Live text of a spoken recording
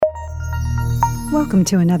Welcome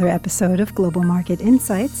to another episode of Global Market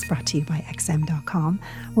Insights, brought to you by XM.com,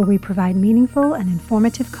 where we provide meaningful and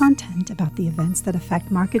informative content about the events that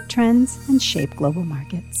affect market trends and shape global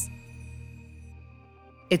markets.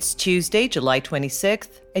 It's Tuesday, July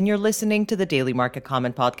 26th, and you're listening to the Daily Market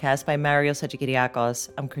Comment podcast by Mario Hadjikyriacos.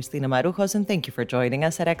 I'm Christina Marujos, and thank you for joining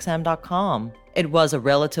us at XM.com. It was a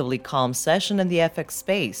relatively calm session in the FX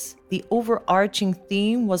space. The overarching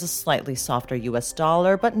theme was a slightly softer US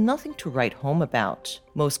dollar, but nothing to write home about.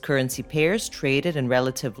 Most currency pairs traded in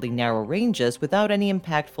relatively narrow ranges without any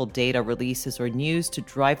impactful data releases or news to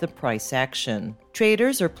drive the price action.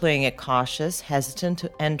 Traders are playing it cautious, hesitant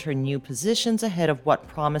to enter new positions ahead of what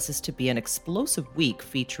promises to be an explosive week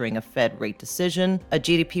featuring a Fed rate decision, a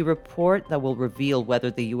GDP report that will reveal whether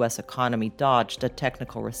the US economy dodged a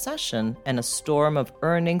technical recession, and a storm of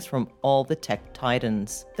earnings from all the tech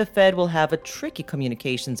titans. The Fed will have a tricky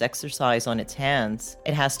communications exercise on its hands.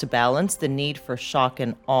 It has to balance the need for shock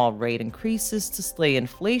and awe rate increases to slay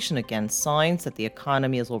inflation against signs that the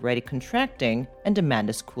economy is already contracting and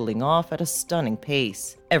demand is cooling off at a stunning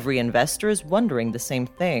pace. Every investor is wondering the same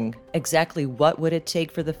thing. Exactly what would it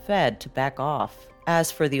take for the Fed to back off?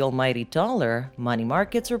 As for the almighty dollar, money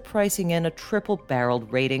markets are pricing in a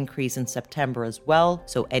triple-barreled rate increase in September as well,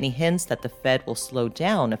 so any hints that the Fed will slow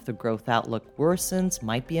down if the growth outlook worsens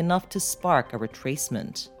might be enough to spark a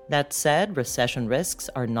retracement. That said, recession risks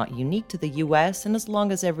are not unique to the US, and as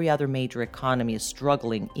long as every other major economy is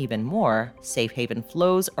struggling even more, safe haven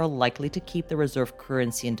flows are likely to keep the reserve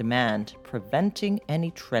currency in demand, preventing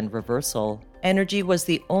any trend reversal. Energy was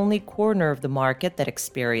the only corner of the market that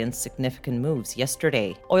experienced significant moves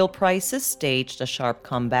yesterday. Oil prices staged a sharp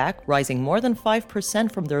comeback, rising more than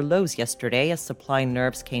 5% from their lows yesterday as supply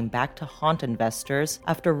nerves came back to haunt investors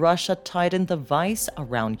after Russia tightened the vice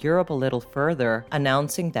around Europe a little further,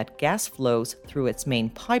 announcing that gas flows through its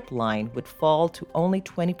main pipeline would fall to only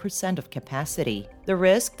 20% of capacity. The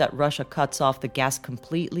risk that Russia cuts off the gas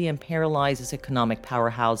completely and paralyzes economic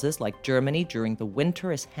powerhouses like Germany during the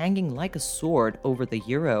winter is hanging like a sword over the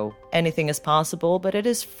euro. Anything is possible, but it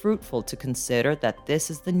is fruitful to consider that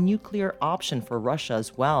this is the nuclear option for Russia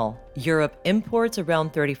as well. Europe imports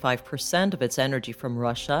around 35% of its energy from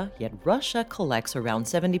Russia, yet Russia collects around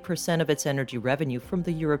 70% of its energy revenue from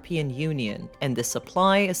the European Union, and the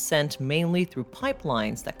supply is sent mainly through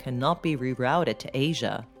pipelines that cannot be rerouted to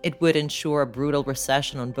Asia. It would ensure a brutal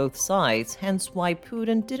recession on both sides, hence why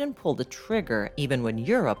Putin didn't pull the trigger even when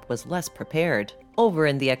Europe was less prepared. Over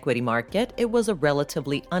in the equity market, it was a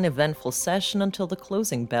relatively uneventful session until the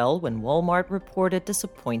closing bell when Walmart reported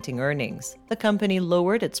disappointing earnings. The company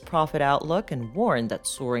lowered its profit outlook and warned that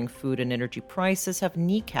soaring food and energy prices have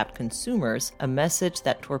kneecapped consumers, a message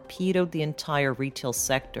that torpedoed the entire retail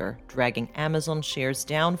sector, dragging Amazon shares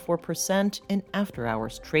down 4% in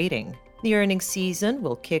after-hours trading. The earnings season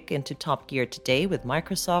will kick into top gear today with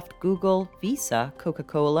Microsoft, Google, Visa,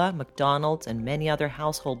 Coca-Cola, McDonald's, and many other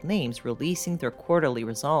household names releasing their quarterly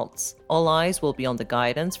results. All eyes will be on the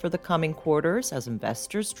guidance for the coming quarters as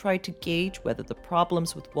investors try to gauge whether the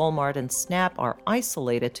problems with Walmart and Snap are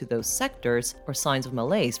isolated to those sectors or signs of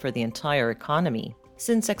malaise for the entire economy.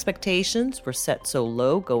 Since expectations were set so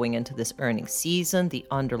low going into this earnings season, the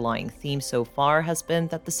underlying theme so far has been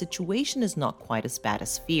that the situation is not quite as bad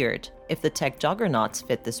as feared. If the tech juggernauts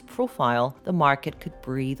fit this profile, the market could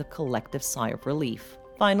breathe a collective sigh of relief.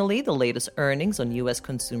 Finally, the latest earnings on U.S.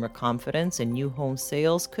 consumer confidence and new home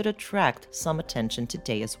sales could attract some attention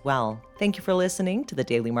today as well. Thank you for listening to the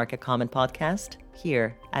Daily Market Comment podcast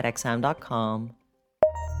here at XM.com.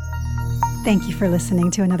 Thank you for listening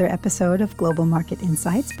to another episode of Global Market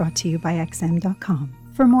Insights, brought to you by XM.com.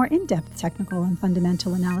 For more in-depth technical and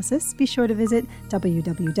fundamental analysis, be sure to visit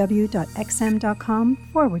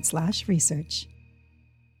www.xm.com/research.